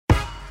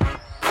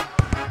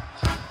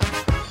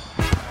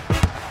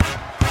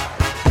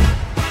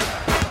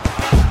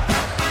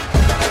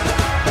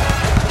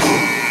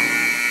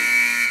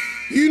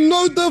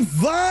the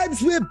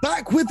vibes. We're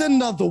back with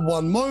another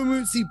one. Mo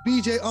Mootsie,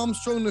 BJ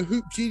Armstrong, the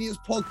Hoop Genius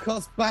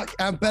podcast, back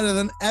and better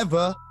than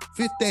ever.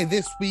 5th day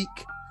this week,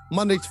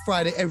 Monday to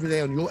Friday, every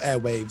day on your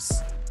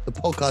airwaves. The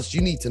podcast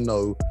you need to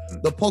know,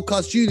 the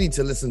podcast you need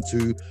to listen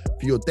to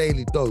for your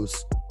daily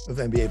dose of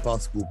NBA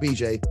basketball.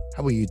 BJ,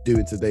 how are you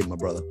doing today, my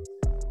brother?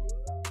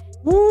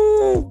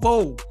 Woo,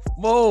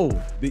 Mo,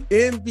 the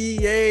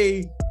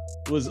NBA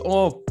was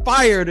on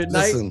fire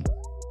tonight. Listen,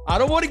 I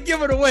don't want to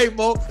give it away,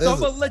 Mo. So I'm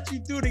gonna let you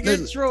do the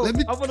intro.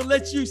 I'm gonna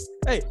let you.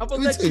 Hey, I'm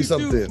gonna let you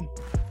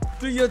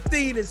do your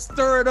thing and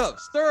stir it up.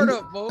 Stir it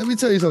up, Mo. Let me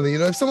tell you something. You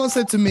know, if someone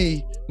said to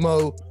me,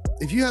 Mo,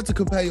 if you had to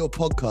compare your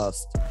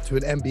podcast to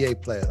an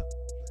NBA player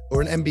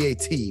or an NBA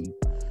team,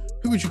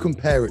 who would you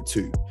compare it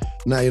to?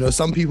 Now, you know,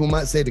 some people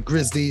might say the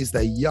Grizzlies.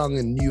 They're young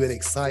and new and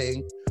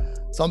exciting.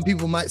 Some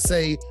people might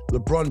say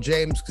LeBron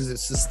James because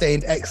it's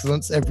sustained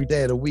excellence every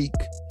day of the week.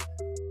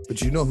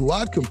 But you know who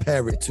I'd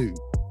compare it to?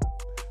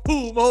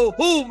 Who,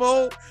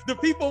 Mo? The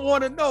people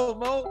want to know,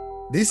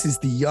 Mo. This is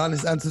the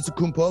Giannis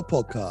Antetokounmpo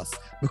podcast,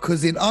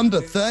 because in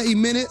under 30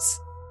 minutes,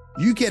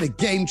 you get a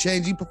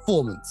game-changing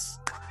performance.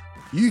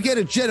 You get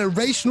a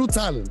generational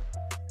talent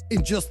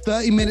in just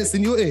 30 minutes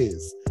in your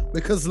ears.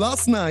 Because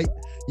last night,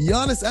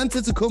 Giannis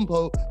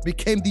Antetokounmpo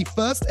became the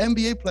first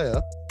NBA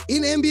player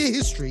in NBA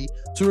history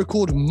to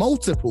record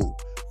multiple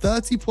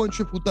 30-point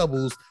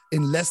triple-doubles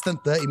in less than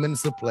 30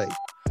 minutes of play.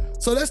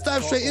 So let's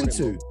dive straight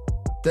into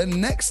the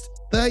next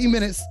 30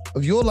 minutes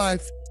of your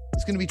life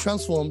is going to be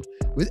transformed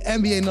with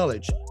NBA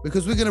knowledge,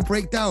 because we're going to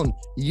break down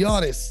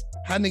Giannis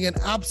handing an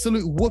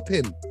absolute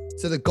whooping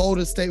to the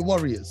Golden State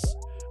Warriors.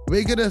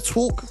 We're going to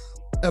talk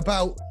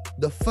about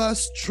the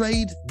first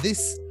trade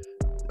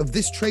of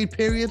this trade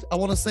period, I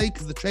want to say,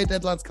 because the trade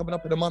deadline's coming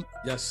up in a month.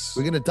 Yes.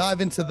 We're going to dive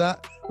into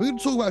that. We're going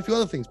to talk about a few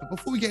other things, but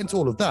before we get into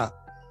all of that,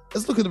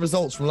 let's look at the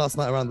results from last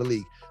night around the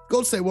league.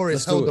 Golden State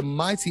Warriors held the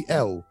mighty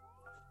L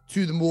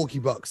to the Milwaukee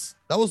Bucks.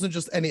 That wasn't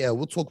just any L.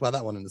 We'll talk about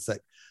that one in a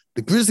sec.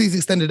 The Grizzlies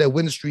extended their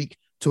win streak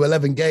to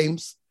 11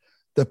 games.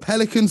 The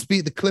Pelicans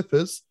beat the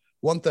Clippers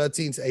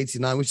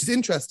 113-89, which is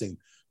interesting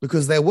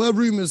because there were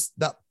rumors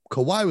that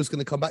Kawhi was going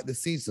to come back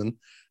this season,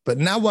 but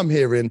now I'm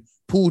hearing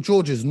Paul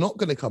George is not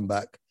going to come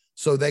back,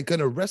 so they're going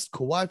to rest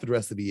Kawhi for the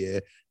rest of the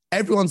year.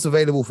 Everyone's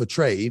available for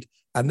trade,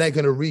 and they're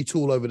going to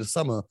retool over the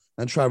summer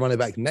and try and run it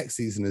back next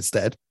season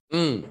instead.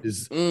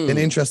 Is an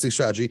interesting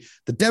strategy.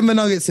 The Denver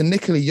Nuggets and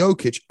Nikola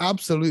Jokic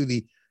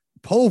absolutely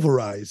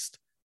pulverized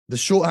the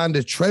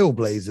shorthanded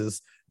Trailblazers.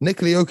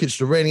 Nikola Jokic,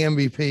 the reigning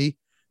MVP,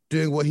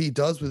 doing what he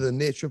does with a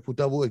near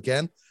triple-double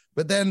again.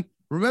 But then,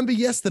 remember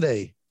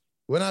yesterday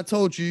when I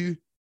told you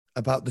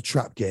about the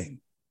trap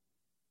game?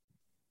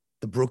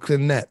 The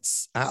Brooklyn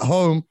Nets at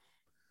home,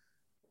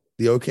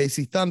 the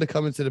OKC Thunder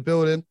coming to the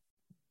building.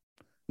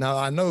 Now,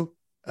 I know,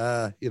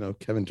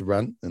 Kevin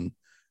Durant and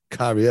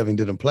Kyrie Irving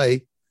didn't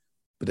play,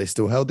 but they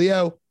still held the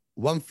L,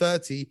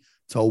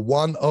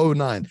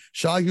 130-109.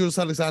 Shai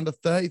Gilgeous-Alexander,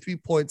 33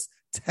 points,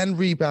 10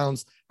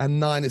 rebounds, and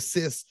 9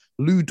 assists.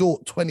 Lou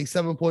Dort,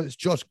 27 points.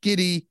 Josh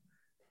Giddey,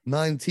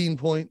 19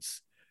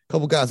 points. A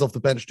couple guys off the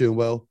bench doing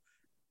well.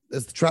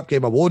 There's the trap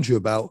game I warned you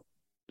about.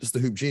 Just the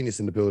hoop genius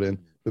in the building.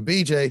 But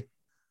BJ,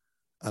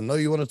 I know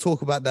you want to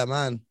talk about that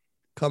man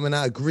coming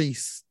out of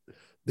Greece,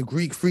 the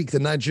Greek freak, the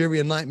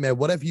Nigerian nightmare,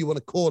 whatever you want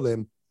to call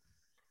him.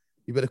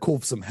 You better call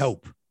for some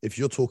help if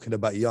you're talking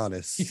about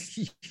Giannis.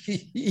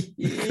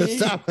 Because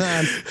that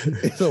man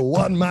is a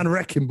one-man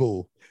wrecking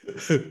ball.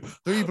 3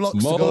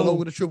 blocks to go along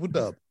with a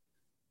triple-dub.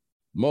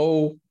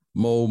 Mo.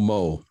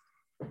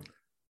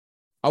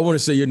 I want to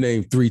say your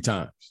name 3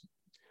 times.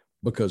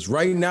 Because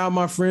right now,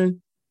 my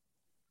friend,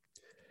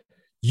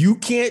 you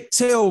can't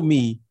tell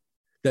me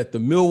that the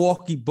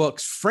Milwaukee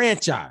Bucks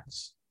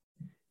franchise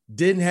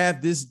didn't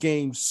have this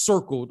game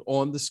circled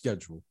on the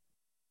schedule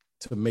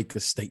to make a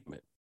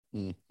statement.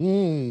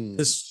 Mm-hmm.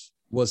 This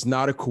was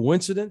not a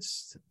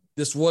coincidence.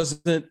 This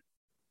wasn't,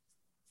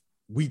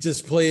 we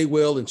just played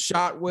well and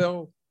shot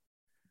well.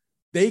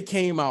 They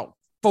came out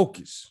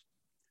focused.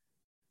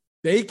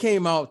 They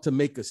came out to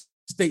make a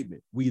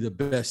statement. We the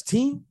best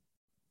team.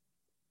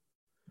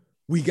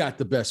 We got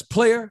the best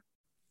player.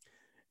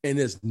 And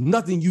there's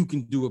nothing you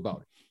can do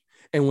about it.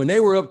 And when they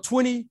were up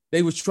 20,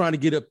 they was trying to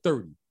get up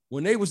 30.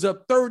 When they was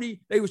up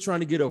 30, they was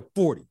trying to get up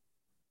 40.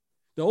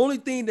 The only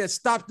thing that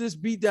stopped this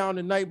beatdown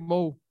tonight,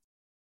 Mo,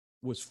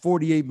 was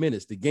 48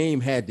 minutes. The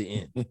game had to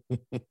end.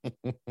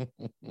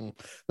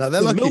 Now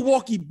the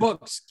Milwaukee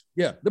Bucks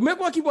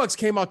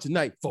came out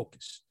tonight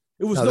focused.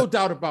 It was no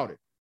doubt about it.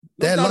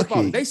 They're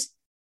lucky.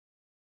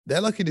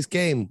 They're lucky this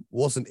game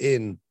wasn't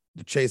in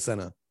the Chase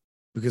Center,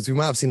 because we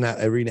might have seen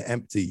that arena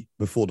empty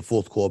before the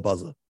fourth quarter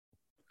buzzer.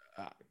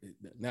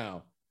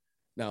 Now,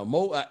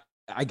 Mo,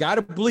 I got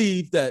to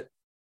believe that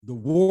the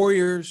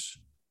Warriors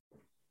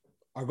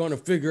are going to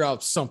figure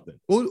out something.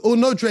 Or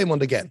no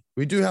Draymond again.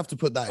 We do have to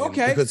put that in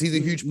because he's a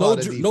huge part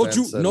of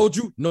defense. No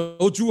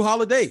Drew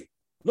Holiday.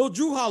 No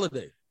Drew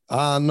Holiday.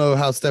 I know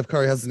how Steph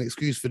Curry has an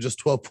excuse for just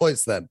 12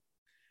 points then.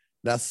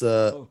 That's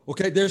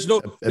okay. There's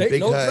no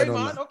big no hurt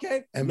Draymond. on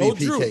Okay, MVP no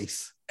Drew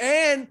case,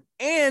 and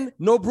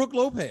no Brook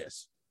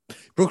Lopez.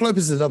 Brook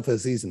Lopez is done for the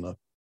season, though.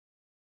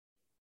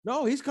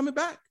 No, he's coming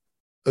back.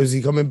 Oh, is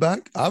he coming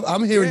back?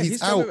 I'm hearing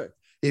he's out.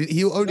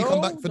 He'll only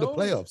come back for the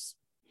playoffs.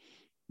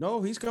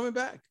 No, he's coming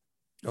back.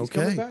 He's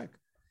okay. coming back.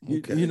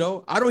 You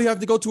know, I don't even have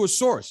to go to a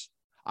source.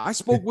 I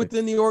spoke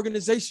within the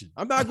organization.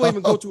 I'm not going to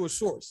even go to a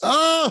source.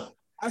 I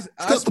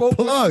spoke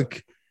the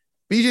plug.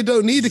 BJ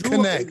don't need to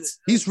connect.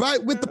 He's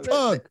right with the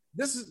plug.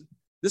 This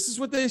is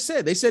what they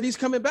said. They said he's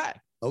coming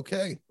back.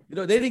 Okay. You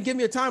know, they didn't give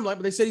me a timeline,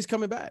 but they said he's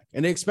coming back,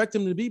 and they expect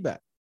him to be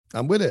back.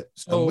 I'm with it.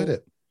 So, I'm with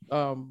it.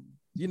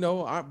 You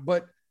know,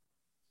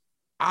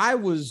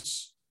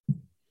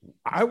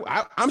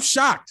 I'm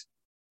shocked.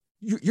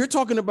 You're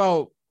talking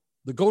about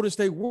the Golden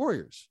State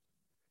Warriors.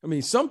 I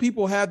mean, some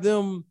people had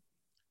them.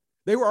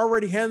 They were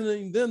already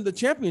handing them the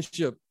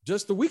championship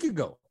just a week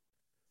ago.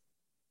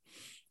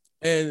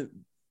 And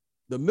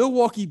the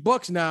Milwaukee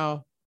Bucks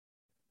now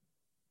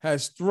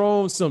has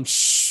thrown some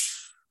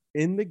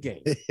in the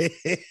game.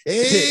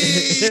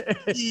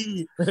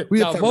 We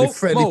have a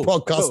friendly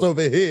podcast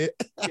over here.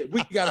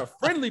 We got a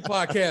friendly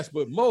podcast,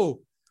 but Mo,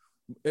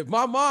 if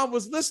my mom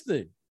was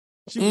listening,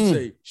 she would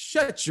say,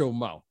 shut your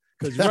mouth.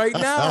 Because right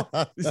now,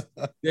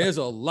 there's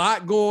a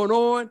lot going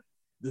on.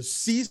 The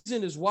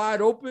season is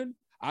wide open.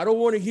 I don't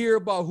want to hear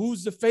about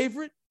who's the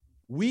favorite.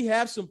 We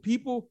have some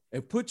people,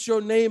 and put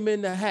your name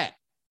in the hat.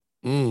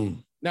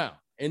 Now,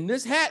 in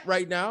this hat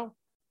right now,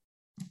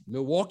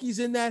 Milwaukee's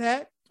in that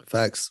hat.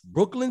 Facts.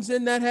 Brooklyn's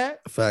in that hat.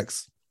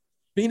 Facts.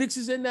 Phoenix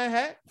is in that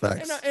hat.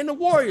 Facts. And the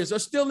Warriors are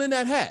still in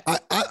that hat.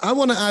 I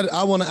want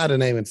to add a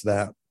name into the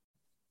hat.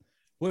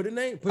 Put your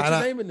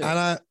name in there.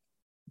 And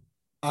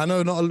I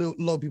know not a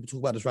lot of people talk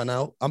about this right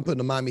now. I'm putting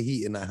the Miami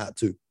Heat in that hat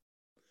too.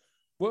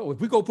 Well, if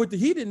we go put the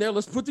Heat in there,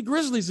 let's put the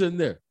Grizzlies in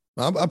there.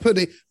 I put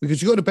it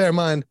because you got to bear in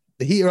mind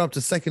the Heat are up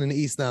to second in the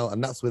East now,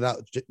 and that's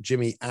without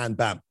Jimmy and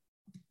Bam.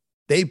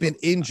 They've been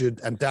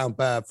injured and down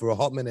bad for a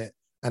hot minute,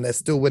 and they're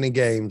still winning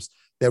games.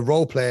 Their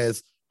role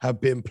players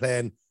have been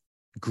playing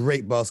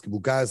great basketball.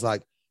 Guys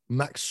like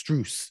Max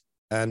Strus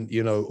and,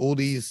 you know, all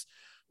these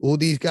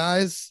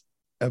guys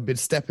have been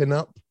stepping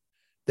up.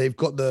 They've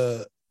got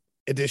the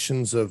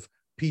additions of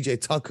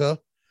PJ Tucker.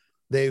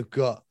 They've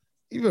got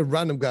even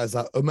random guys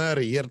like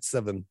Omari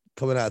Yurtseven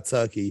coming out of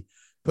Turkey,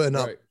 putting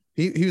up.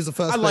 He was the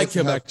first. I like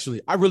him,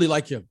 actually. I really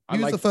like him. He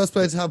was the first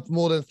player to have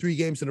more than 3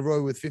 games in a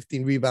row with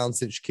 15 rebounds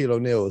since Shaquille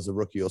O'Neal as a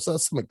rookie, or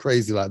something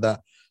crazy like that.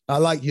 I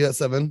like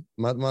Yurtseven,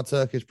 my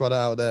Turkish brother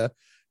out there.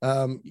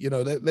 You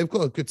know, they've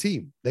got a good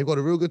team. They've got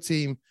a real good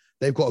team.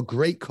 They've got a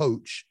great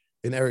coach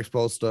in Eric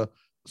Spoelstra.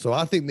 So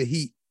I think the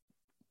Heat,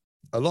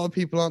 a lot of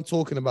people aren't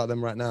talking about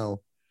them right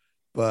now,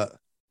 but,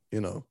 you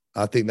know,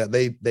 I think that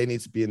they need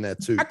to be in there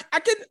too.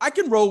 I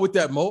can roll with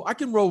that, Mo. I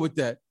can roll with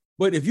that.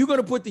 But if you're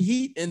going to put the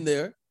Heat in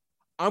there,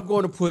 I'm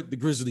going to put the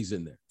Grizzlies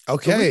in there.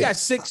 Okay.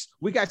 So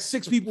we got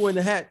six people in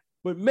the hat,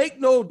 but make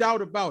no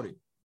doubt about it.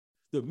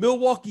 The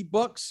Milwaukee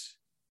Bucks,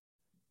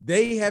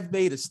 they have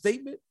made a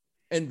statement,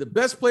 and the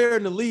best player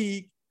in the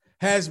league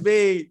has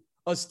made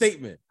a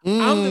statement.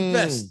 I'm the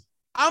best.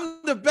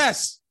 I'm the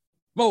best.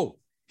 Mo,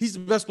 he's the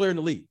best player in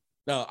the league.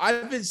 Now,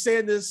 I've been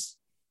saying this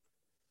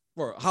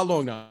for how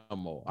long now,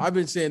 Mo? I've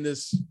been saying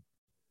this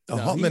a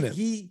hot minute.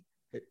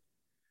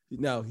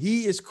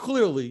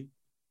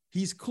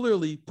 He's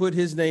clearly put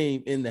his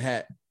name in the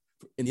hat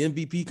in the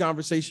MVP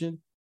conversation.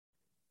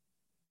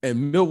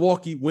 And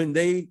Milwaukee, when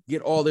they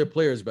get all their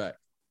players back,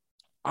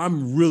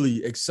 I'm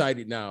really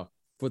excited now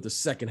for the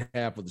second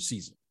half of the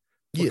season.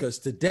 Because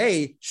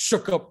today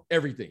shook up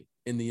everything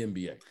in the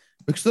NBA.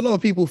 Because a lot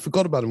of people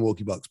forgot about the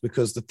Milwaukee Bucks,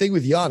 because the thing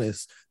with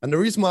Giannis, and the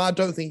reason why I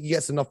don't think he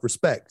gets enough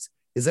respect,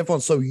 is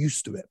everyone's so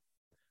used to it.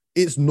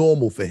 It's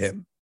normal for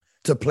him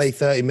to play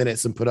 30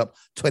 minutes and put up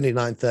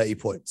 29, 30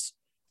 points.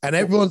 And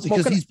everyone's,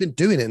 because he's been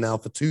doing it now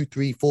for 2,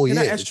 3, 4 years.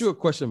 Can I ask you a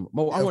question,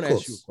 Mo? I want to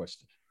ask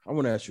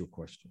you a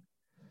question.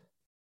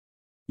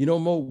 You know,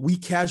 Mo, we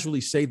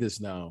casually say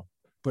this now,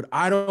 but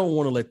I don't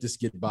want to let this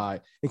get by.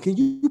 And can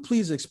you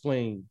please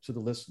explain to the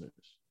listeners,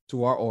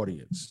 to our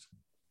audience,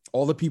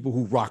 all the people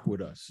who rock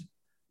with us,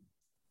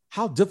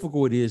 how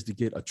difficult it is to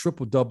get a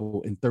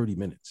triple-double in 30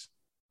 minutes?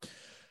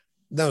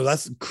 No,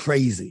 that's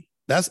crazy.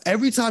 That's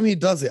every time he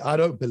does it, I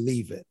don't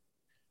believe it.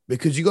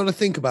 Because you got to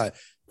think about it.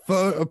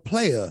 For a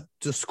player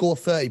to score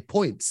 30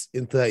 points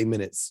in 30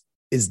 minutes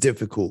is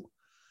difficult,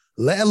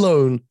 let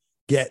alone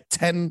get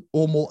 10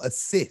 or more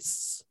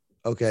assists,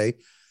 okay?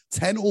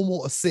 10 or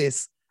more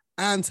assists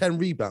and 10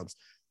 rebounds.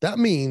 That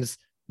means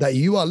that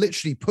you are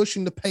literally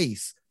pushing the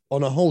pace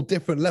on a whole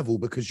different level,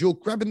 because you're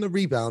grabbing the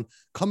rebound,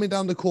 coming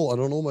down the court,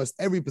 and on almost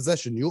every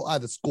possession, you're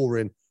either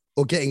scoring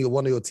or getting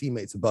one of your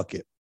teammates a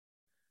bucket.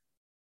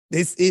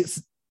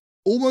 It's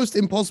almost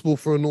impossible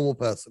for a normal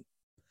person,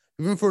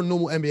 even for a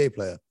normal NBA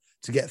player,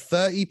 to get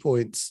 30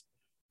 points,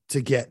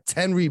 to get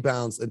 10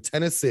 rebounds and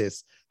 10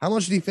 assists. How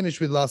much did he finish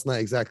with last night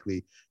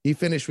exactly? He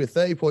finished with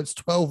 30 points,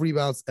 12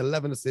 rebounds,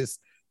 11 assists,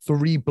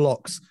 3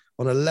 blocks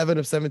on 11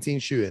 of 17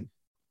 shooting,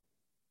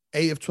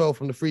 8 of 12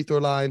 from the free throw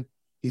line.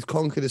 He's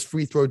conquered his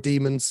free throw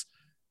demons.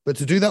 But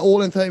to do that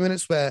all in 30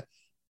 minutes, where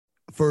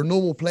for a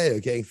normal player,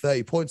 getting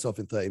 30 points off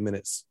in 30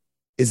 minutes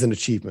is an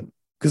achievement.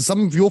 Because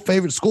some of your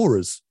favorite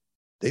scorers,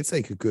 they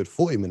take a good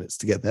 40 minutes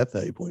to get their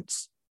 30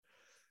 points.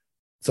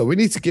 So we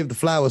need to give the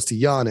flowers to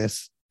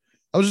Giannis.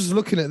 I was just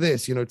looking at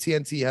this,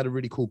 TNT had a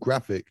really cool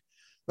graphic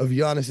of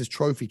Giannis's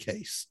trophy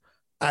case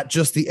at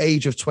just the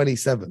age of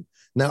 27.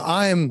 Now,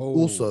 I am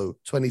also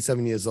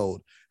 27 years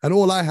old, and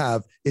all I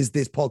have is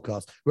this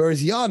podcast.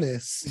 Whereas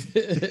Giannis,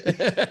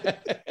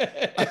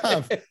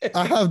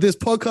 I have this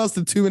podcast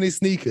and too many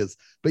sneakers.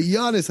 But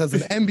Giannis has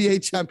an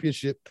NBA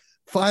championship,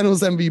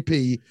 Finals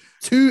MVP,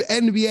 2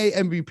 NBA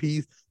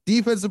MVPs,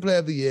 Defensive Player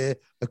of the Year,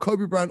 a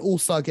Kobe Bryant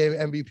All-Star Game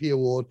MVP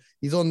award.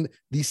 He's on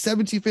the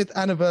 75th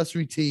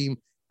anniversary team,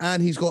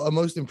 and he's got a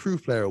Most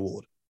Improved Player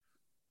award.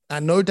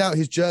 And no doubt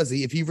his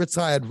jersey, if he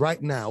retired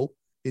right now,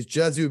 his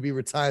jersey would be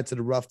retired to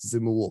the rafters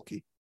in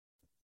Milwaukee.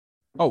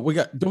 Oh,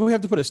 don't we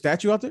have to put a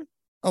statue out there?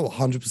 Oh,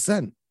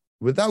 100%.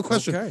 Without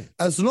question. Okay.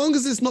 As long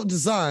as it's not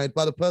designed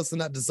by the person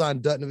that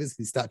designed Dirk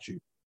Nowitzki's statue.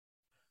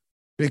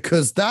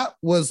 Because that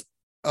was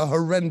a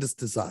horrendous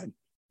design.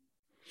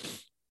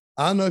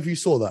 I don't know if you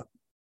saw that.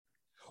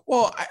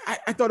 Well,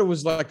 I thought it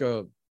was like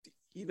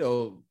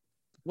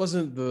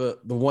wasn't the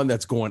one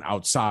that's going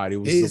outside. It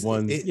was the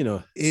one, It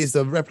is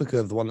a replica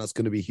of the one that's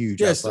going to be huge.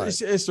 Yes,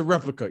 it's a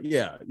replica.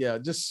 Yeah.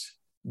 Just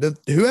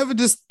whoever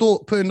just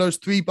thought putting those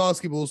 3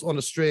 basketballs on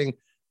a string.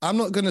 I'm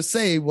not going to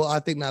say what I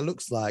think that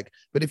looks like,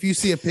 but if you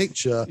see a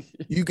picture,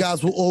 you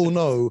guys will all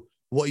know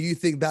what you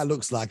think that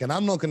looks like. And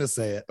I'm not going to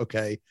say it,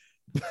 okay?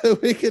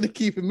 But we're going to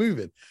keep it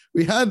moving.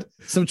 We had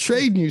some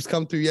trade news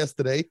come through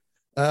yesterday.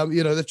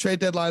 The trade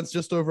deadline's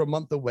just over a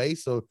month away.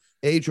 So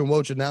Adrian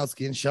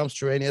Wojnarowski and Shams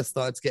Charania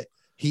started to get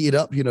heated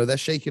up. They're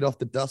shaking off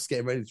the dust,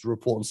 getting ready to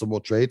report on some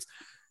more trades.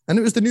 And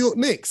it was the New York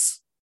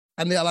Knicks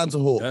and the Atlanta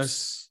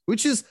Hawks,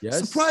 which is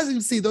surprising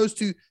to see those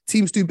 2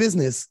 teams do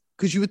business,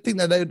 because you would think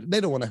that they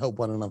don't want to help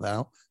one another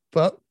out.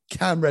 But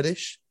Cam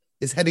Reddish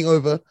is heading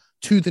over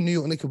to the New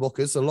York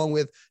Knickerbockers along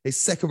with a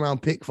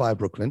 2nd-round pick via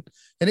Brooklyn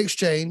in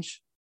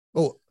exchange.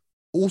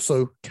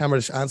 Also Cam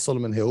Reddish and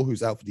Solomon Hill,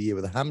 who's out for the year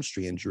with a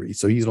hamstring injury,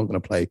 so he's not going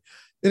to play,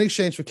 in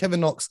exchange for Kevin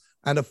Knox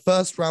and a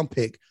 1st-round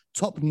pick,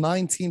 top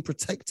 19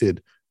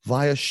 protected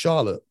via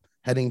Charlotte,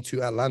 heading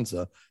to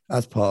Atlanta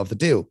as part of the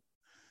deal.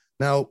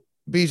 Now,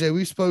 BJ,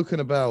 we've spoken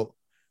about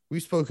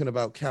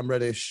Cam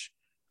Reddish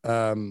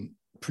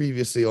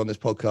previously on this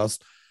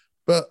podcast,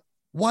 but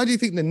why do you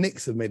think the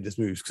Knicks have made this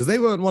move? Because they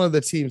weren't one of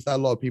the teams that a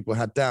lot of people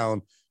had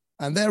down,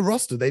 and their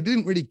roster, they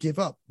didn't really give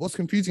up. What's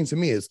confusing to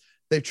me is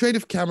they've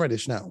traded for Cam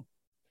Reddish now,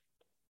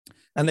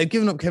 and they've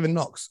given up Kevin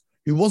Knox,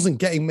 who wasn't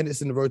getting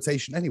minutes in the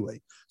rotation anyway.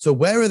 So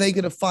where are they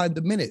going to find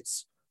the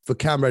minutes for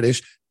Cam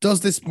Reddish? Does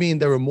this mean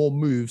there are more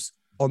moves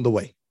on the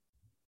way?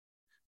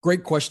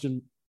 Great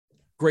question.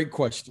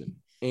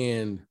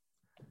 And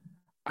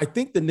I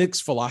think the Knicks'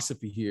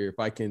 philosophy here, if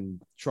I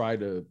can try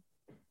to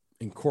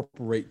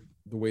incorporate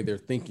the way they're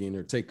thinking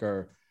or take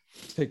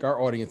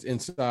our audience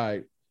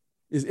inside,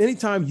 is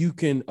anytime you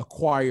can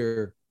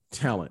acquire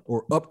talent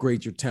or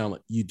upgrade your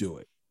talent, you do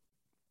it.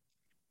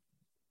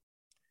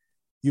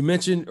 You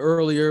mentioned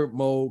earlier,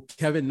 Mo,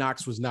 Kevin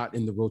Knox was not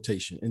in the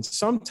rotation. And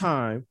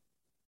sometimes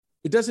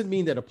it doesn't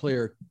mean that a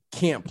player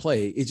can't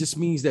play. It just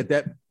means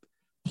that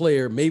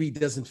player maybe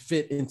doesn't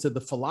fit into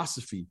the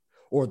philosophy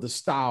or the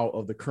style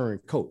of the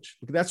current coach.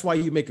 That's why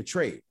you make a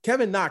trade.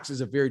 Kevin Knox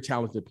is a very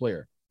talented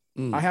player.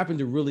 I happen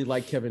to really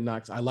like Kevin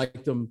Knox. I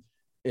liked him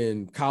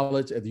in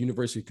college at the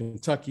University of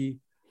Kentucky.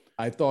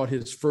 I thought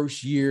his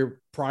first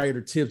year prior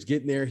to Tibbs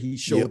getting there, he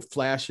showed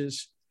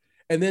flashes.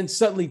 And then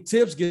suddenly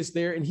Tibbs gets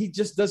there and he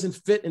just doesn't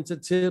fit into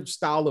Tibbs'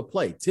 style of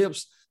play.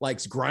 Tibbs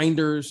likes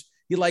grinders.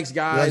 He likes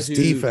guys who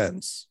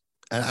defense.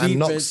 And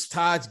Knox,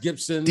 Todd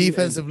Gibson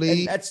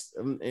defensively.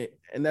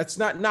 And that's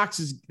not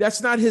Knox's,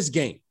 that's not his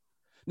game.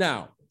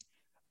 Now,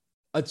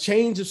 a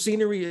change of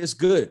scenery is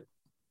good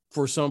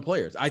for some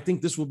players. I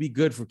think this will be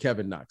good for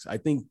Kevin Knox. I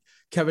think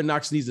Kevin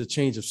Knox needs a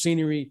change of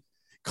scenery.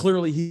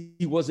 Clearly,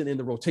 he wasn't in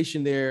the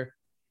rotation there.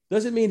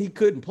 Doesn't mean he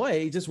couldn't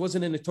play. He just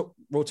wasn't in the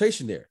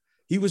rotation there.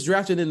 He was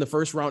drafted in the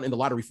 1st round in the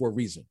lottery for a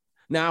reason.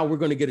 Now we're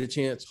going to get a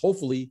chance.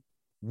 Hopefully,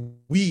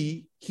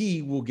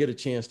 he will get a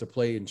chance to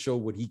play and show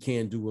what he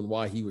can do and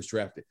why he was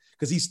drafted,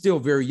 because he's still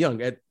very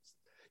young.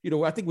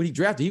 I think when he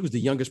drafted, he was the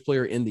youngest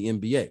player in the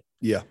NBA.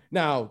 Yeah.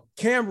 Now,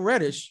 Cam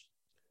Reddish,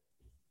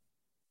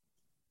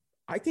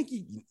 I think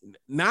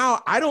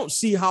I don't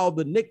see how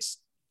the Knicks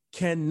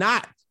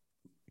cannot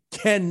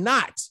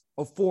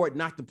afford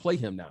not to play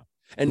him now.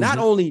 And not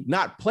only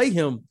not play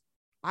him,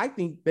 I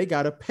think they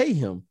got to pay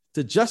him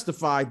to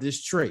justify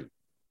this trade.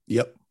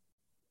 Yep.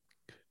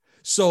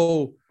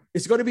 So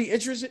it's going to be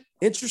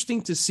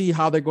interesting to see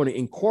how they're going to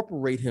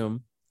incorporate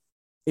him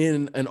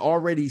in an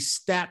already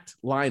stacked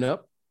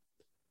lineup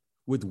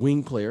with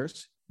wing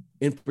players,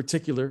 in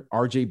particular,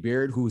 RJ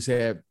Barrett, who's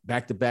had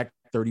back-to-back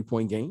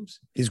 30-point games.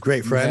 His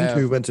great friend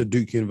who went to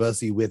Duke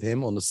University with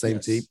him on the same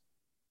team.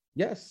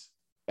 Yes.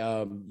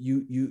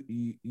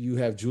 You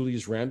have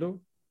Julius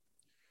Randle.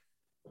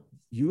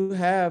 You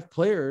have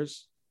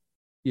players,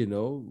 the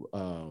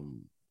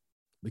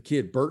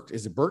kid Burks.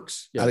 Is it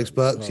Burks? Yeah. Alex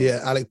Burks.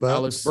 Alex Burks.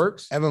 Alex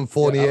Burks. Evan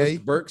Fournier. Alex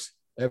Burks.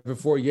 Evan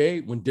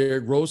Fournier, when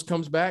Derrick Rose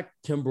comes back,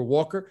 Kemba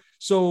Walker.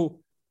 So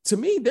to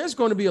me, there's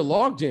going to be a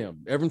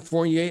logjam. Evan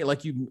Fournier,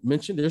 like you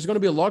mentioned, there's going to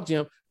be a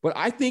logjam. But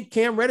I think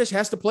Cam Reddish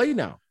has to play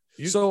now.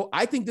 So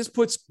I think this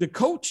puts the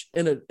coach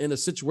in a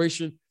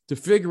situation to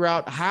figure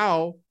out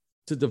how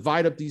to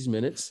divide up these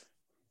minutes.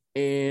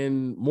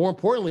 And more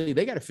importantly,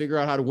 they got to figure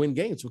out how to win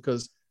games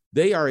because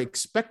they are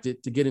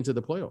expected to get into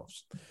the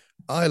playoffs.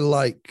 I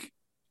like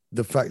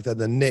the fact that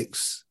the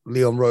Knicks,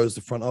 Leon Rose,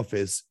 the front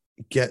office,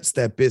 gets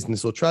their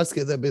business or tries to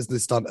get their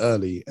business done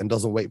early and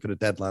doesn't wait for the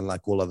deadline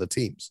like all other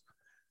teams.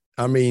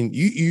 I mean,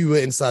 you were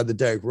inside the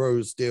Derrick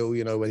Rose deal,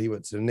 you know, when he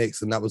went to the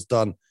Knicks, and that was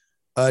done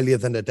earlier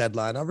than the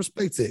deadline. I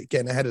respect it,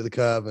 getting ahead of the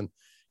curve. And,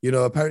 you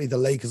know, apparently the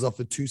Lakers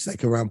offered 2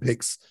 second-round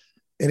picks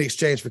in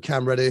exchange for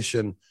Cam Reddish,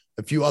 and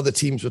a few other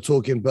teams were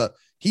talking, but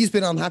he's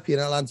been unhappy in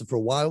Atlanta for a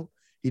while.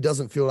 He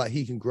doesn't feel like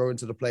he can grow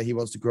into the player he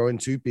wants to grow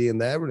into being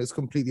there, and it's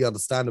completely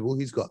understandable.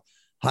 He's got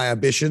high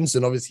ambitions,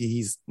 and obviously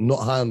he's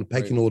not high on the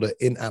pecking order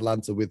in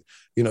Atlanta with,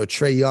 you know,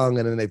 Trae Young,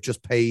 and then they've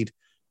just paid,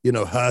 you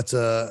know,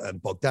 Herter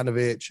and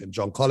Bogdanovich and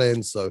John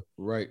Collins. So,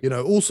 you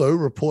know, also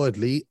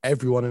reportedly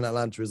everyone in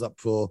Atlanta is up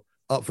for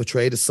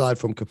trade aside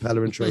from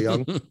Capella and Trae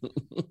Young.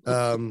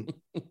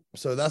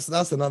 So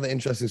that's another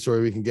interesting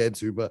story we can get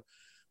into.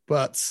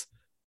 But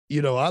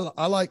you know,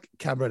 I like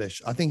Cam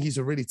Reddish. I think he's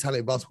a really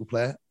talented basketball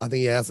player. I think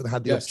he hasn't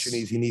had the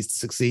opportunities he needs to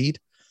succeed.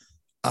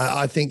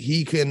 I think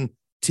he can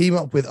team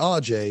up with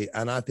RJ,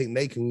 and I think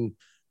they can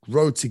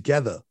grow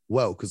together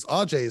well because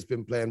RJ has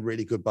been playing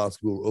really good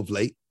basketball of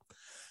late.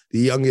 The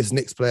youngest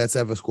Knicks player to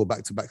ever score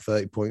back-to-back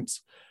 30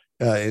 points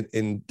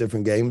in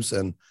different games.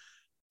 And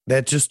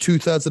they're just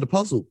 2/3 of the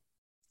puzzle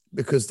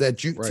because their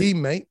Duke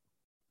teammate,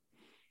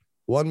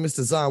 one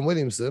Mr. Zion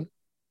Williamson,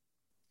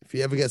 if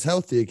he ever gets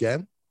healthy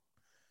again,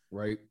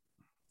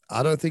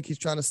 I don't think he's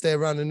trying to stay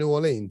around in New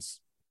Orleans.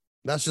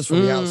 That's just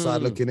from the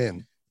outside looking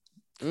in.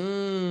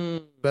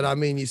 But, I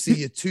mean, you see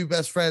your 2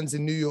 best friends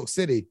in New York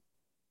City.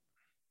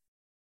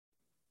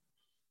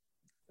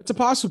 It's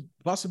a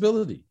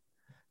possibility.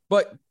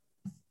 But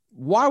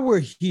while we're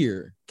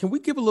here, can we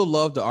give a little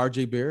love to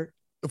RJ Barrett?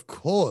 Of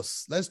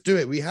course. Let's do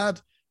it. We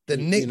had the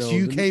Knicks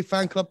UK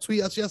fan club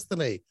tweet us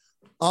yesterday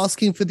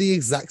asking for the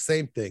exact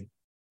same thing.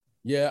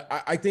 Yeah,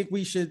 I think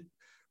we should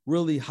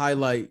really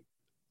highlight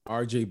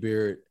RJ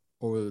Barrett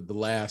over the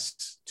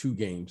last 2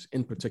 games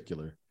in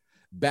particular,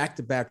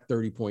 back-to-back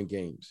 30-point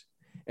games.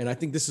 And I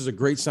think this is a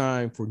great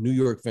sign for New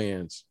York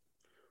fans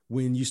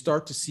when you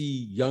start to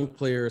see young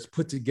players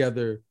put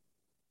together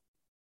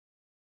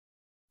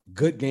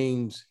good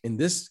games, in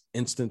this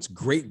instance,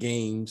 great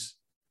games,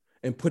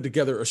 and put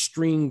together a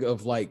string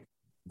of like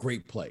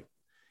great play.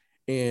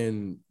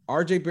 And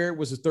RJ Barrett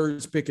was the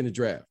 3rd pick in the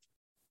draft.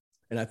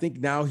 And I think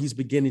now he's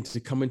beginning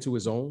to come into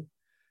his own.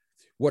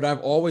 What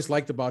I've always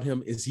liked about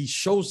him is he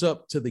shows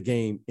up to the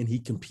game and he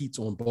competes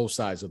on both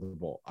sides of the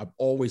ball. I've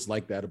always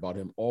liked that about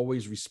him,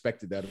 always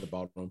respected that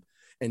about him.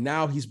 And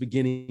now he's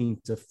beginning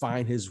to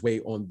find his way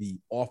on the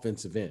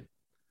offensive end.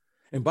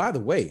 And by the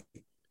way,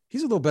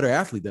 he's a little better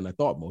athlete than I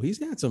thought, Mo. He's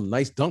had some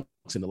nice dunks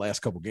in the last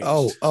couple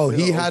games.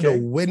 He had a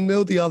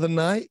windmill the other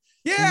night.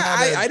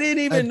 Yeah, I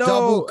didn't even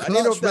know. I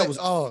didn't know if that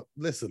was.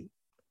 Listen.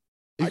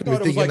 I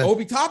thought it was like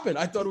Obi Toppin.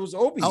 I thought it was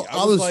Obi.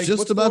 I was like,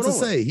 just about to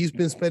say he's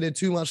been spending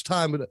too much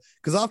time with it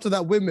because after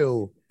that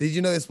windmill, did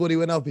you notice what he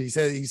went up? He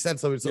said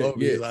something to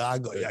Obi. He's like, I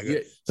got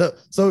you.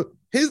 So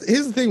here's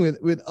the thing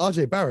with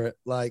RJ Barrett.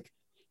 Like,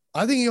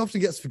 I think he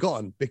often gets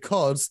forgotten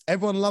because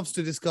everyone loves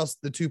to discuss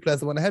the 2 players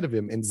that went ahead of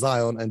him in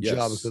Zion and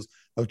Ja because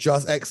of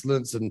Ja's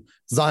excellence, and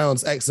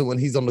Zion's excellent when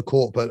he's on the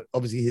court, but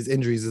obviously his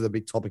injuries is a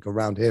big topic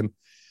around him.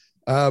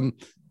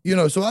 You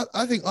know, so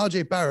I think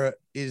RJ Barrett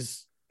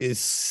is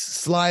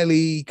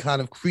slyly kind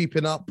of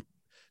creeping up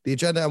the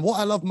agenda. And what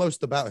I love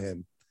most about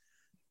him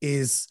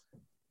is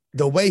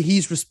the way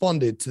he's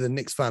responded to the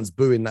Knicks fans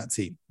booing that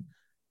team.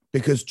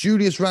 Because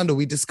Julius Randle,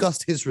 we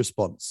discussed his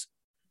response.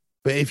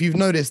 But if you've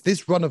noticed,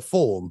 this run of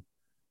form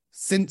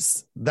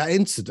since that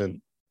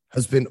incident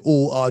has been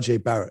all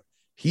RJ Barrett.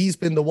 He's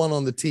been the one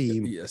on the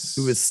team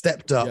who has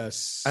stepped up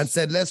and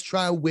said, let's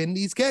try and win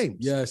these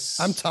games.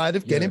 I'm tired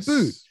of getting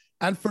booed.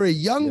 And for a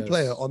young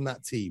player on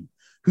that team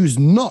who's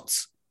not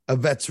a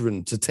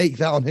veteran to take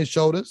that on his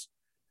shoulders,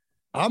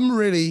 I'm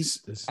really,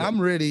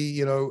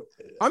 you know,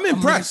 I'm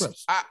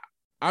impressed.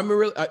 I'm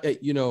really,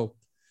 you know,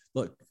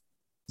 look,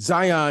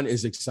 Zion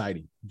is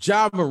exciting.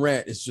 Ja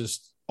Morant is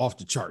just off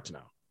the charts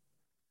now.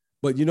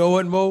 But you know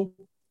what, Mo?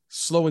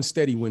 Slow and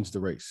steady wins the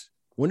race.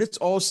 When it's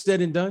all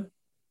said and done,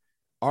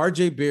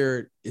 RJ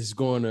Barrett is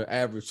going to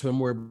average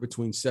somewhere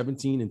between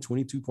 17 and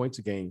 22 points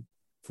a game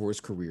for his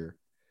career.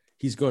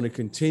 He's going to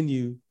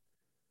continue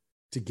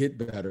to get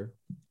better.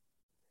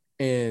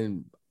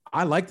 And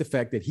I like the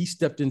fact that he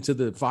stepped into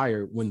the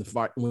fire when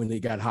they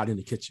got hot in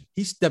the kitchen.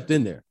 He stepped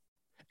in there.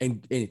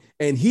 And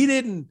he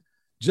didn't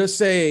just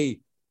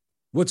say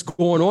what's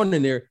going on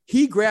in there.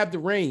 He grabbed the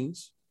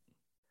reins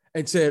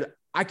and said,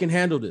 I can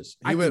handle this.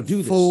 I can do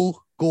this.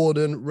 Full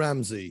Gordon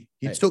Ramsay.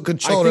 He took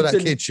control of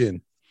that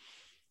kitchen.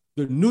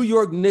 The New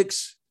York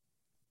Knicks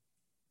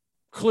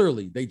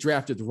clearly they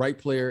drafted the right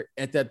player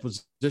at that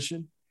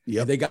position.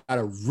 Yeah, they got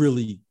a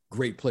really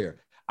great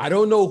player. I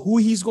don't know who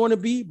he's going to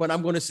be, but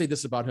I'm going to say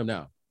this about him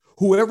now.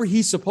 Whoever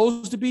he's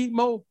supposed to be,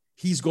 Mo,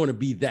 he's going to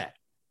be that.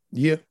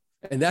 Yeah.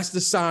 And that's the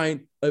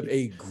sign of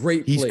a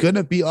great player. He's going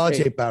to be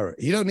RJ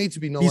Barrett. He don't need to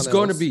be He's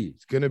going to be.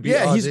 He's going to be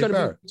RJ he's going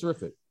to be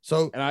terrific.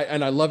 So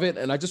and I love it.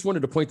 And I just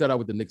wanted to point that out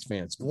with the Knicks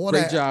fans.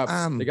 Great job.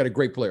 They got a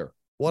great player.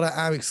 What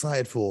I am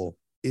excited for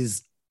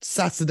is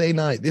Saturday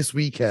night, this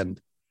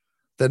weekend.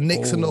 The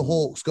Knicks and the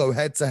Hawks go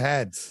head to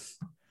head.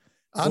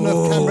 I don't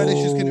know if Cam Reddish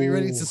is going to be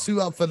ready to suit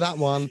up for that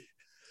one.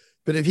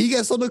 But if he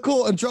gets on the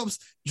court and drops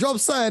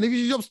something, if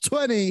he drops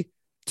 20,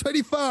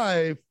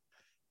 25,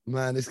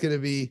 man, it's going to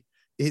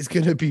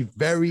be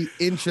very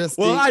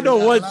interesting. Well, I know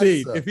one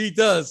thing. If he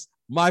does,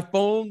 my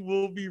phone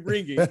will be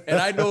ringing. And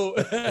I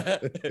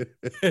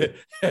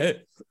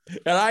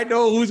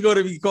know who's going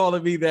to be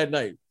calling me that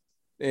night.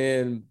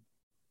 And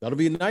that'll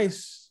be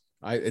nice.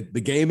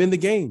 The game in the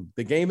game,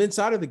 the game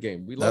inside of the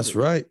game. We love That's it.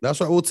 right.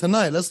 That's right. Well,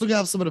 tonight, let's look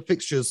at some of the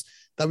fixtures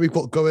that we've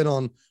got going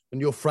on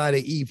your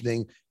Friday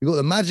evening. We've got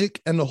the Magic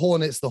and the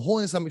Hornets. The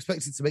Hornets, I'm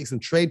expecting to make some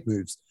trade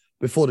moves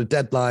before the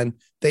deadline.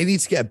 They need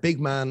to get a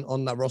big man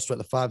on that roster at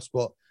the 5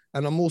 spot.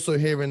 And I'm also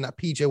hearing that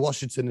PJ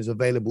Washington is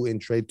available in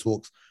trade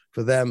talks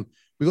for them.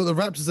 We've got the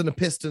Raptors and the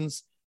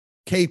Pistons.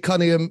 Cade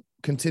Cunningham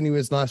continuing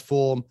his nice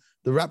form.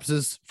 The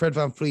Raptors, Fred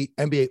VanVleet,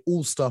 NBA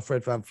All-Star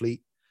Fred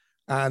VanVleet.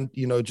 And,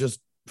 just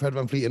Fred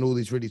VanVleet and all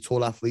these really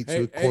tall athletes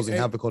who are causing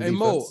havoc on defense.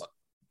 Mo,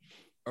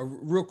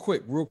 real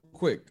quick.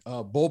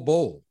 Bol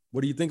Bol,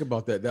 what do you think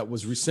about that? That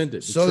was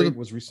rescinded. The trade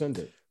was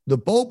rescinded. The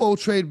Bol Bol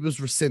trade was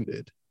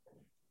rescinded.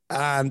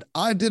 And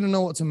I didn't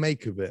know what to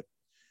make of it.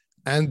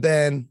 And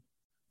then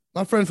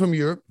my friend from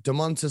Europe,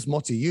 Domantas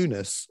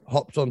Motiejunas,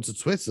 hopped onto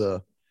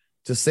Twitter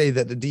to say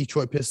that the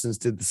Detroit Pistons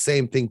did the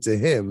same thing to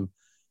him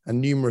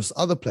and numerous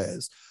other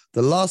players.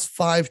 The last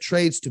 5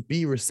 trades to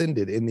be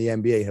rescinded in the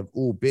NBA have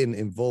all been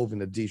involving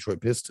the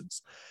Detroit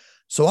Pistons.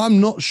 So I'm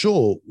not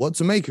sure what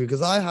to make of it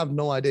because I have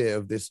no idea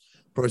of this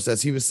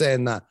process. He was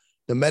saying that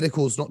the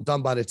medical is not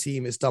done by the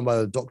team. It's done by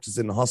the doctors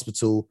in the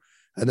hospital.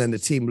 And then the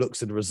team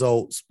looks at the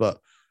results. But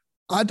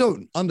I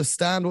don't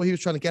understand what he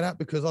was trying to get at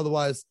because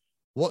otherwise,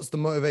 what's the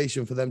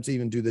motivation for them to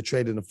even do the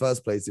trade in the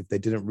first place if they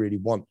didn't really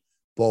want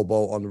Bol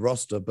Bol on the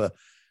roster? But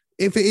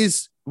if it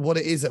is what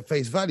it is at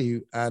face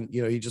value and,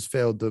 he just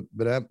failed the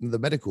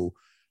medical,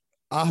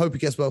 I hope he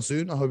gets well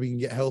soon. I hope he can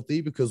get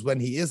healthy because when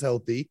he is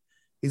healthy,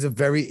 he's a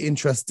very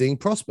interesting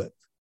prospect.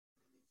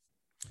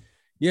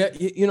 Yeah,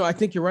 I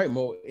think you're right,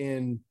 Mo.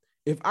 And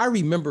if I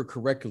remember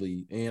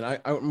correctly, and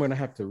I'm going to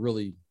have to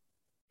really,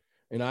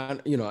 I'm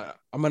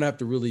going to have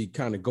to really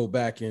kind of go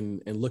back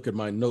and look at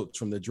my notes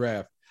from the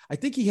draft. I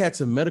think he had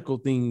some medical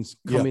things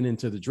coming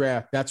into the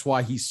draft. That's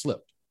why he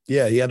slipped.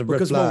 Yeah, he had a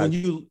red flag.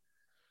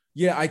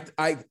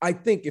 I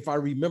think if I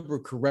remember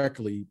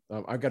correctly,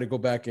 I got to go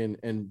back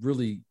and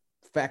really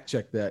fact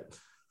check that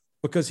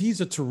because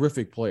he's a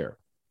terrific player.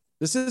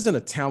 This isn't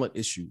a talent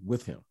issue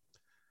with him.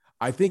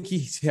 I think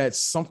he's had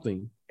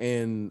something,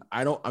 and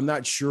I'm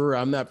not sure.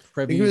 I'm not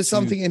privy. There was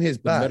something in his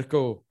back.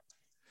 Medical.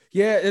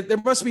 Yeah, there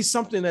must be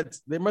something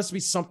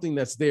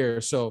that's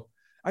there. So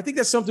I think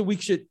that's something we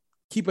should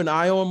keep an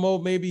eye on, Mo,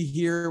 maybe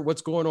hear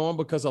what's going on,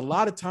 because a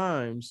lot of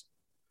times,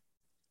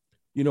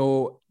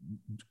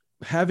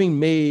 having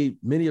made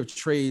many of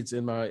trades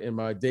in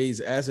my days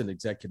as an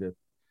executive,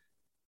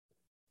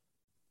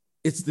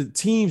 it's the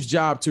team's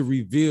job to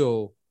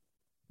reveal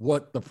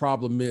what the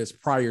problem is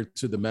prior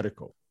to the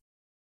medical.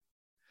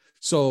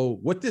 So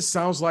what this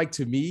sounds like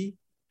to me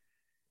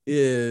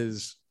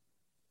is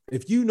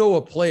if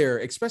a player,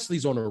 especially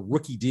he's on a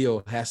rookie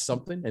deal, has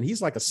something, and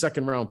he's like a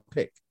 2nd round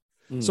pick.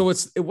 So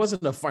it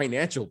wasn't a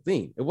financial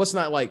thing. It was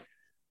not like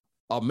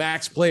a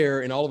max player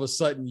and all of a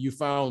sudden you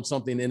found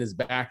something in his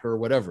back or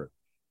whatever.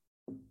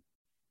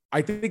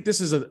 I think this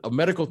is a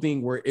medical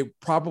thing where it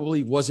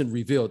probably wasn't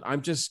revealed.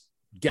 I'm just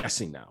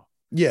guessing now.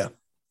 Yeah.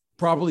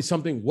 Probably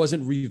something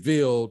wasn't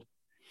revealed.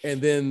 And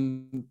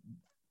then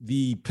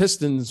the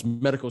Pistons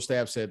medical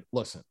staff said,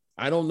 listen,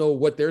 I don't know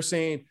what they're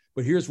saying,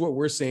 but here's what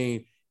we're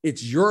saying.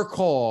 It's your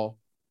call,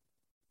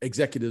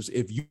 executives,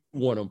 if you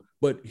want them,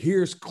 but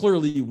here's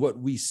clearly what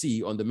we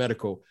see on the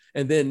medical.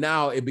 And then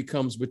now it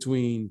becomes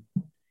between,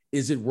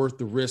 is it worth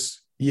the risk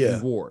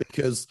reward?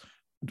 Because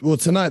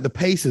tonight the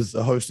Pacers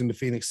are hosting the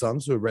Phoenix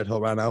Suns, who are red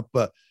hot right now,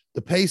 but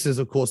the Pacers,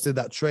 of course, did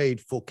that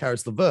trade for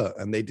Caris LeVert,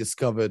 and they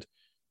discovered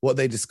what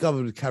they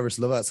discovered with Caris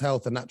LeVert's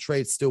health, and that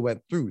trade still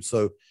went through.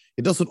 So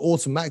it doesn't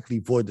automatically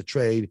void the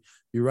trade.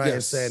 You're right in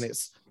saying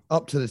it's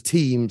up to the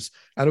teams.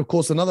 And of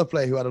course, another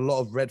player who had a lot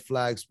of red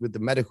flags with the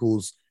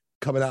medicals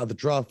coming out of the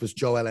draft was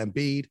Joel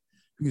Embiid,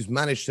 who's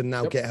managed to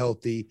now get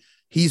healthy.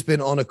 He's been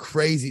on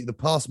the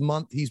past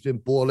month, he's been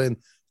balling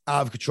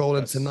out of control.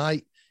 And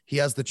tonight he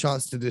has the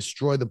chance to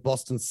destroy the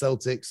Boston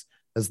Celtics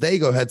as they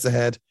go head to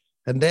head.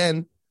 And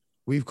then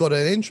we've got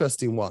an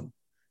interesting one.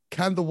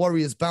 Can the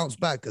Warriors bounce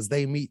back as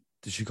they meet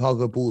the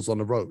Chicago Bulls on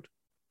the road?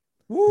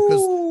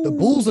 Because the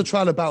Bulls are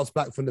trying to bounce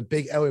back from the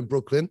big L in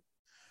Brooklyn.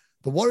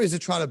 The Warriors are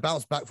trying to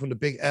bounce back from the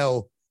big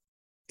L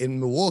in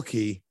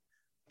Milwaukee.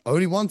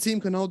 Only one team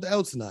can hold the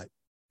L tonight.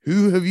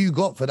 Who have you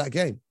got for that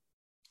game?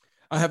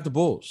 I have the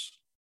Bulls.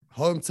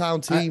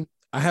 Hometown team.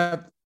 I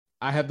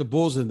have the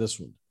Bulls in this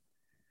one.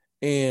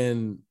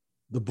 And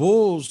the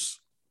Bulls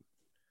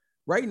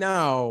right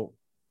now,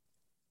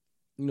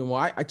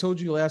 I told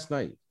you last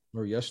night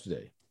or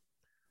yesterday,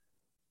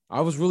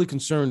 I was really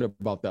concerned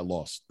about that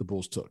loss the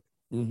Bulls took.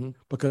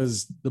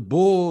 Because the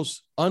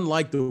Bulls,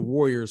 unlike the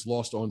Warriors,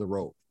 lost on the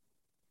road.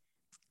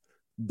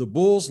 The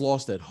Bulls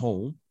lost at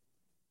home.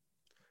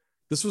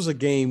 This was a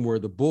game where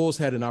the Bulls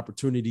had an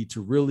opportunity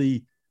to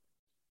really,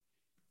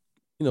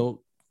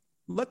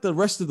 let the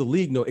rest of the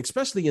league know,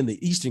 especially in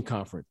the Eastern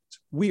Conference,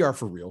 we are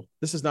for real.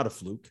 This is not a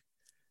fluke.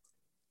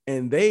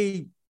 And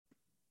they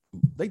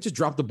just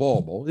dropped the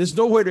ball, Bo. There's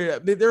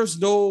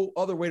no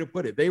other way to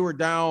put it. They were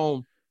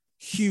down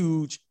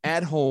huge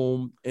at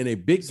home in a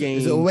big game.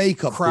 It's a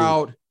wake-up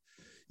crowd. Call.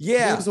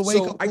 Yeah. It's a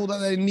wake-up call that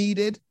they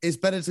needed. It's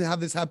better to have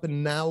this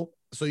happen now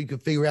so you can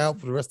figure it out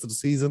for the rest of the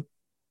season.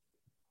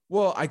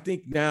 Well, I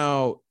think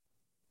now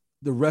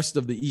the rest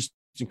of the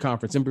Eastern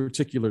Conference, in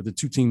particular, the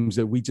two teams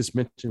that we just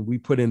mentioned, we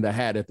put in the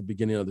hat at the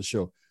beginning of the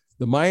show.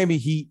 The Miami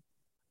Heat,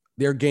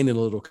 they're gaining a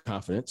little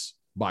confidence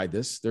by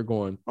this. They're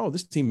going, oh,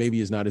 this team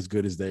maybe is not as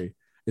good as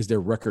their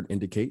record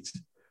indicates.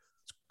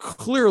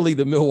 Clearly,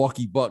 the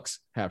Milwaukee Bucks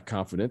have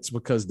confidence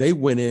because they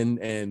went in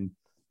and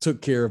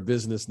took care of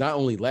business not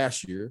only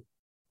last year,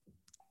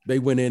 they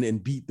went in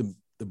and beat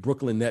the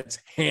Brooklyn Nets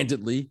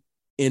handedly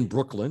in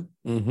Brooklyn.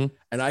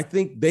 And I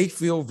think they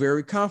feel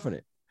very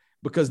confident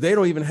because they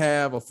don't even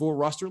have a full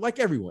roster like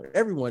everyone.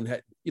 Everyone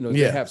had,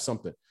 they have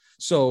something.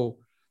 So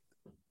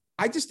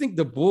I just think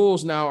the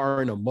Bulls now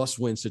are in a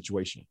must-win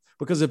situation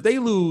because if they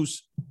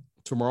lose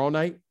tomorrow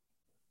night,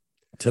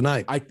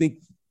 I think,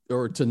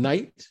 or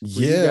tonight,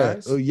 you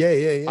guys,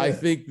 I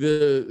think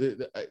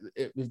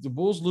if the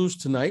Bulls lose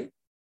tonight,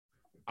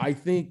 I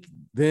think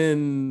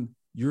then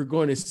you're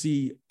going to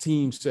see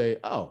teams say,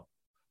 "Oh,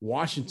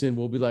 Washington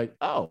will be like,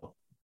 oh."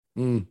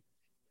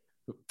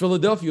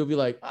 Philadelphia will be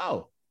like,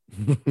 oh.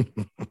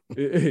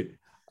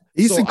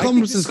 Eastern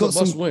Conference has got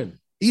some win.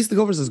 Eastern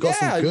Conference has got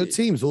some good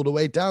teams all the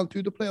way down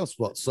to the playoff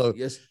spots. So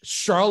yes,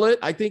 Charlotte.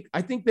 I think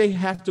they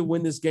have to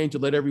win this game to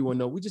let everyone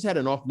know we just had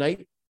an off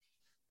night,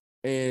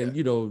 and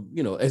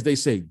as they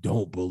say,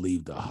 don't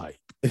believe the hype.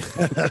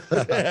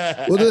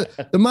 Well,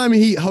 the Miami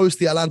Heat host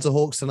the Atlanta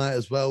Hawks tonight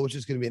as well, which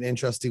is going to be an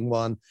interesting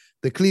one.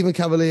 The Cleveland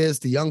Cavaliers,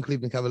 the young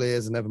Cleveland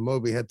Cavaliers, and Evan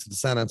Mobley head to the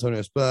San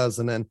Antonio Spurs,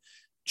 and then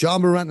Ja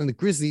Morant and the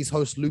Grizzlies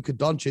host Luka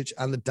Doncic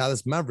and the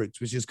Dallas Mavericks,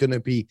 which is going to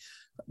be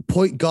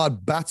point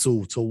guard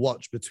battle to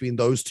watch between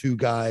those two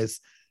guys.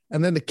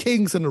 And then the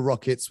Kings and the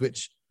Rockets,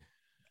 which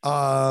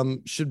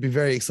should be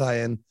very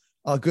exciting.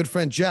 Our good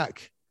friend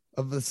Jack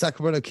of the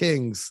Sacramento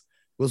Kings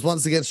was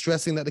once again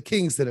stressing that the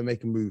Kings didn't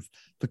make a move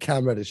for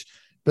Cam Reddish.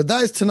 But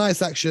that is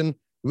tonight's action.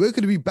 We're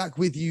going to be back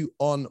with you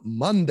on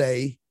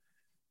Monday,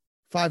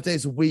 5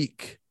 days a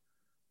week.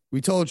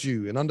 We told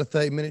you in under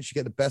 30 minutes, you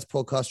get the best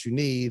podcast you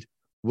need.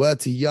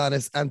 Word to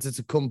Giannis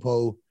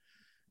Antetokounmpo,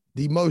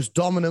 the most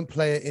dominant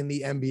player in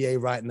the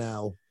NBA right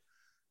now,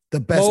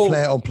 the best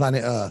player on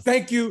planet Earth.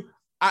 Thank you.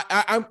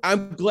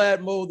 I'm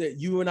glad, Mo, that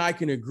you and I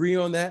can agree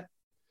on that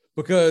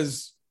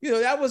because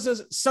that was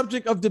a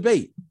subject of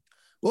debate.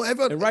 Well,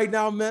 everyone, and right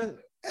now, man,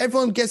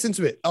 everyone gets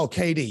into it. Oh,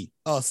 KD.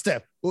 Oh,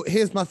 Steph. Well,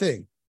 here's my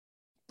thing.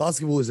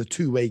 Basketball is a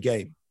two-way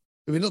game.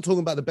 We're not talking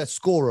about the best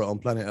scorer on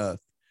planet Earth.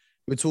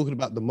 We're talking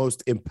about the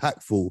most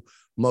impactful,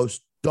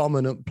 most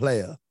dominant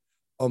player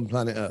on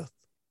planet Earth.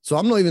 So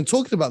I'm not even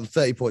talking about the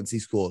 30 points he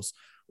scores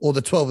or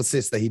the 12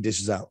 assists that he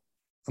dishes out.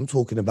 I'm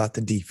talking about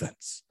the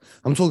defense.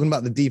 I'm talking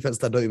about the defense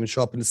that don't even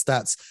show up in the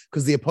stats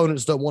because the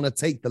opponents don't want to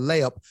take the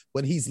layup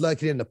when he's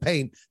lurking in the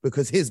paint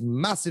because his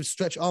massive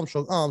stretch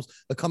Armstrong arms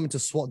are coming to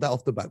swat that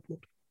off the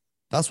backboard.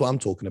 That's what I'm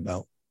talking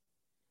about.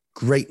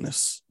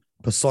 Greatness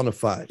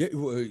personified.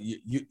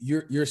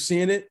 You're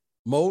seeing it,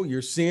 Mo.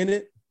 You're seeing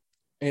it.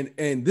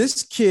 And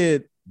this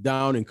kid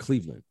down in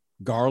Cleveland,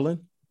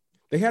 Garland,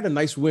 they had a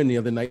nice win the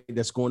other night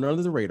that's going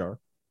under the radar.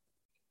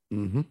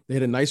 They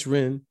had a nice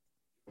win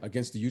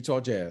against the Utah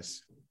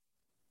Jazz.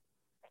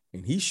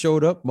 And he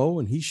showed up, Mo,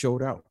 and he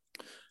showed out.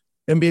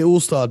 NBA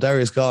All-Star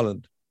Darius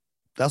Garland.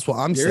 That's what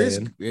I'm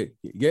saying.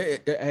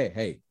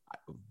 Hey.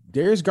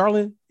 Darius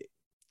Garland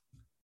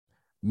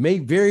may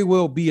very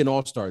well be an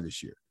All-Star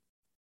this year.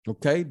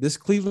 Okay? This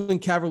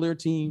Cleveland Cavalier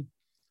team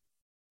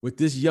with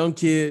this young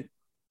kid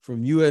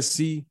from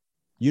USC,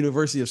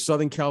 University of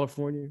Southern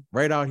California,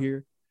 right out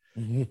here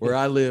where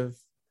I live,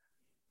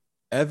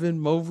 Evan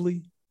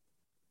Mobley,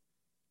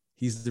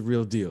 he's the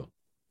real deal.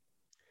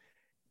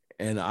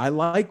 And I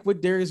like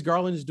what Darius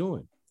Garland is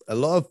doing. A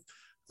lot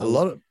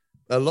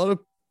of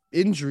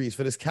injuries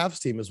for this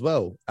Cavs team as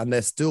well, and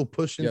they're still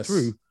pushing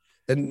through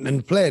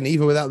and playing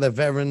even without their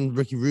veteran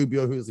Ricky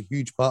Rubio, who was a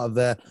huge part of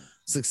their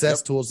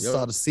success towards the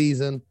start of the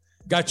season.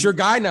 Got your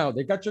guy now.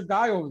 They got your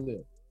guy over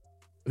there.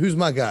 Who's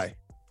my guy?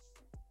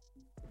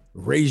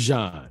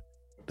 Rajon.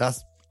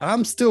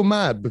 I'm still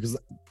mad because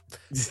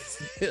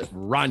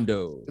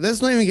Rondo.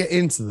 Let's not even get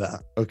into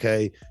that,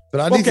 okay?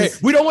 But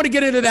we don't want to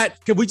get into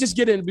that. Can we just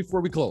get in before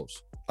we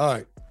close? All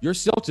right. Your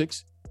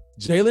Celtics,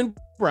 Jaylen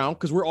Brown,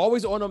 because we're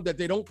always on them that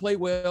they don't play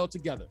well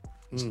together.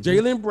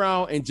 Jaylen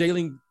Brown and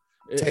Jason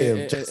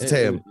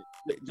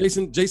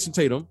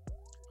Tatum,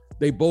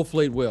 they both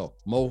played well.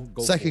 Mo,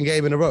 go second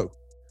game in a row.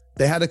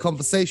 They had a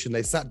conversation.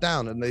 They sat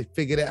down and they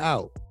figured it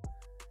out.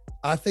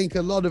 I think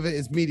a lot of it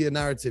is media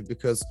narrative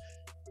because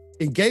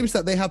in games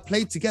that they have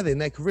played together in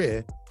their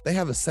career, they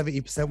have a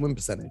 70% win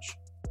percentage.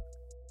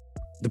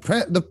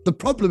 The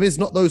problem is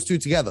not those two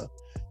together.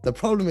 The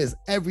problem is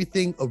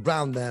everything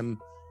around them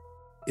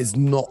is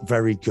not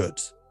very good.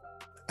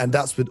 And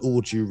that's with all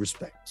due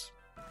respect.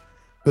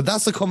 But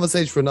that's a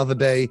conversation for another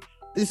day.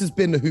 This has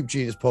been the Hoop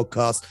Genius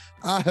podcast.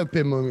 I have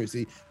been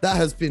Momusi. That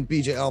has been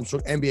BJ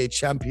Armstrong, NBA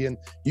champion.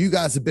 You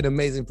guys have been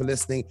amazing for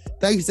listening.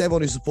 Thank you to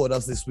everyone who supported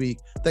us this week.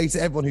 Thank you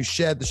to everyone who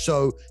shared the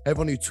show,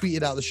 everyone who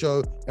tweeted out the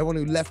show, everyone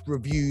who left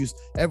reviews,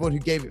 everyone who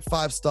gave it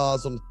 5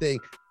 stars on the thing.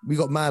 We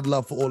got mad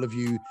love for all of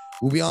you.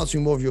 We'll be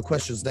answering more of your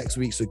questions next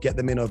week, so get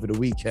them in over the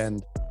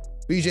weekend.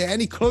 BJ,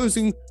 any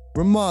closing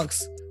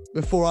remarks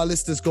before our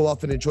listeners go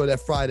off and enjoy their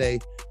Friday,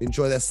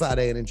 enjoy their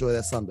Saturday, and enjoy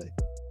their Sunday?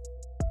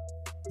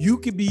 You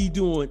could be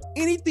doing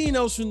anything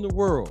else in the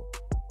world,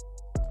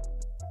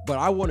 but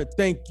I want to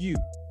thank you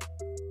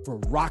for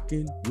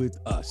rocking with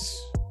us.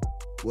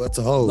 Word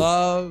to hold.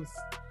 Love,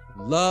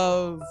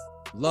 love,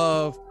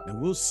 love,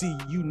 and we'll see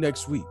you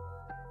next week.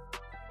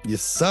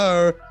 Yes,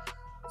 sir.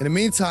 In the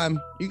meantime,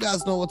 you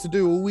guys know what to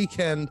do all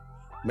weekend.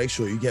 Make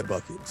sure you get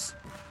buckets.